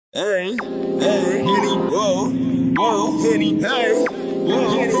Hey, hey, Henny, whoa, whoa, Henny, hey, whoa,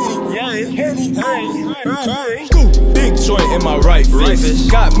 Henny, yeah, Henny, hey, Kray. Big joint in my right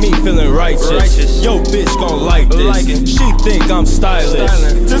fist, got me feeling righteous. Yo, bitch gon' like this. She think I'm stylish.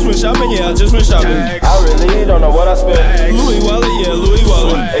 Just went shopping, yeah, I just went shopping. I really don't know what I spent. Louis Wallet, yeah, Louis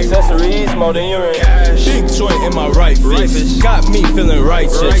Wallet. Accessories more than your rent. Big joint in my right fist, got me feeling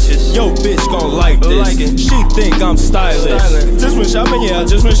righteous. Yo, bitch gon' like this. She think I'm stylish. Just went shopping, yeah, I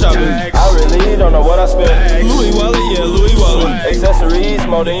just went shopping. I really don't know what I spent. Louis Wallet, yeah, Louis Wallet. Accessories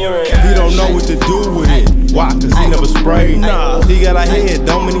more than your rent. He don't know what to do with it. Why? Cause he never sprayed. Nah. He got a head,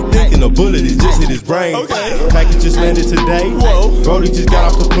 don't mean he thinking a bullet is just hit his brain. Okay. Package just landed today. Whoa. Brody just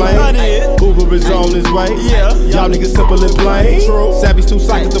got off the plane. I did. Uber is on his way. Yeah. Y'all niggas simple and plain. True. Savvy's too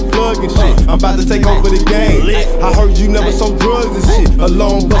psyched to plug and shit. I'm about to take over the game. Lit. I heard you never sold drugs and shit.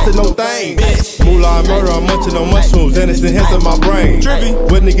 Alone busted no thing. Moolah and murder, I'm munching on mushrooms and it's enhancing my brain. Trippy.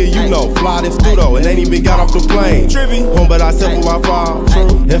 What nigga you know? Fly this studio and ain't even got off the plane. Trippy. Home but I sell for my fall.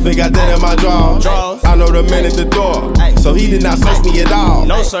 True. If it got that in my drawers. I know the man at the door. So he did not search me at all.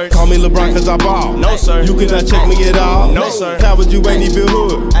 No sir. Call me LeBron cause I ball. No sir. You cannot check me at all. No sir. Coward, you ain't even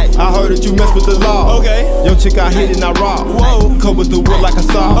hood. I heard that you mess with the law. Okay. Your chick I hit and I rob. Whoa. Cut with the wood like a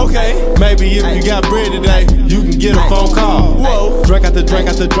saw. Okay. Maybe if you got bread today, you can get a phone call. Whoa. Drink after drink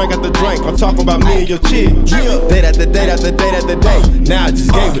after drink after drink. I'm talking about me and your chick. Date after date after date after date. Now I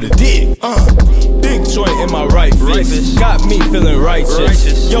just gave it a dick. Big joint in my right fist, got me feeling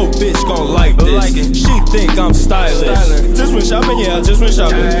righteous. Yo, bitch gon' like this. She think I'm stylish. Just went shopping, yeah, I just went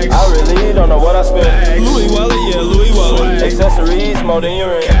shopping. I really don't know what I spent. Louis Wallet, yeah, Louis Wallet. Accessories more than your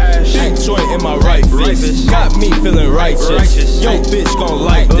rent. Big joint in my right fist, got me feeling righteous. Yo, bitch gon'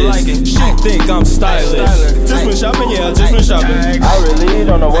 like this. She think I'm stylish. Just went shopping, yeah, I just went shopping. I really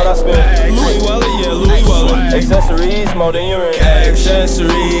don't know what I spent. Louis Wallet, yeah, Louis Wallet. Accessories more than your rent.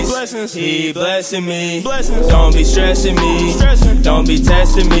 Accessories, blessings. He blessing me. Blessings. Don't be stressing me. Don't be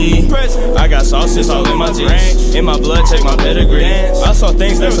testing me. I got sauces all in my jeans. In my blood, check my pedigree. I saw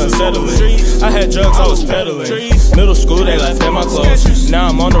things that's unsettling. I had drugs, I was peddling. Middle school, they laughed at my clothes. Now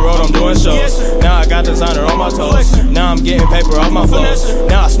I'm on the road, I'm doing shows. Now I got designer on my toes. Now I'm getting paper off my flows.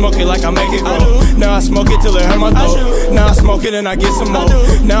 Now I smoke it like I make it grow. Now I smoke it till it hurt my throat. Now I smoke it and I get some more.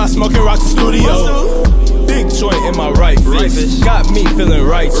 Now I smoke it, rock the studio. Big joint in my right fist, got me feeling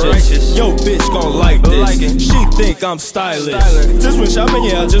righteous. Yo, bitch gon' like this. She think I'm stylish. Just went shopping,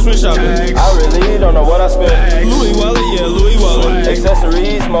 yeah, I just went shopping. I really don't know what I spent. Louis Wallet, yeah, Louis Wallet.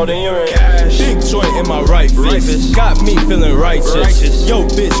 Accessories more than your rent. Big joint in my right fist, got me feeling righteous. Yo,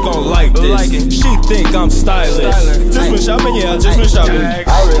 bitch gon' like this. She think I'm stylish. Just went shopping, yeah, I just went shopping.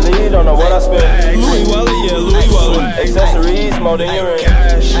 I really don't know what I spent. Louis Wallet, yeah, Louis Wallet. Accessories more than your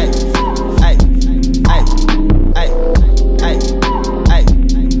rent.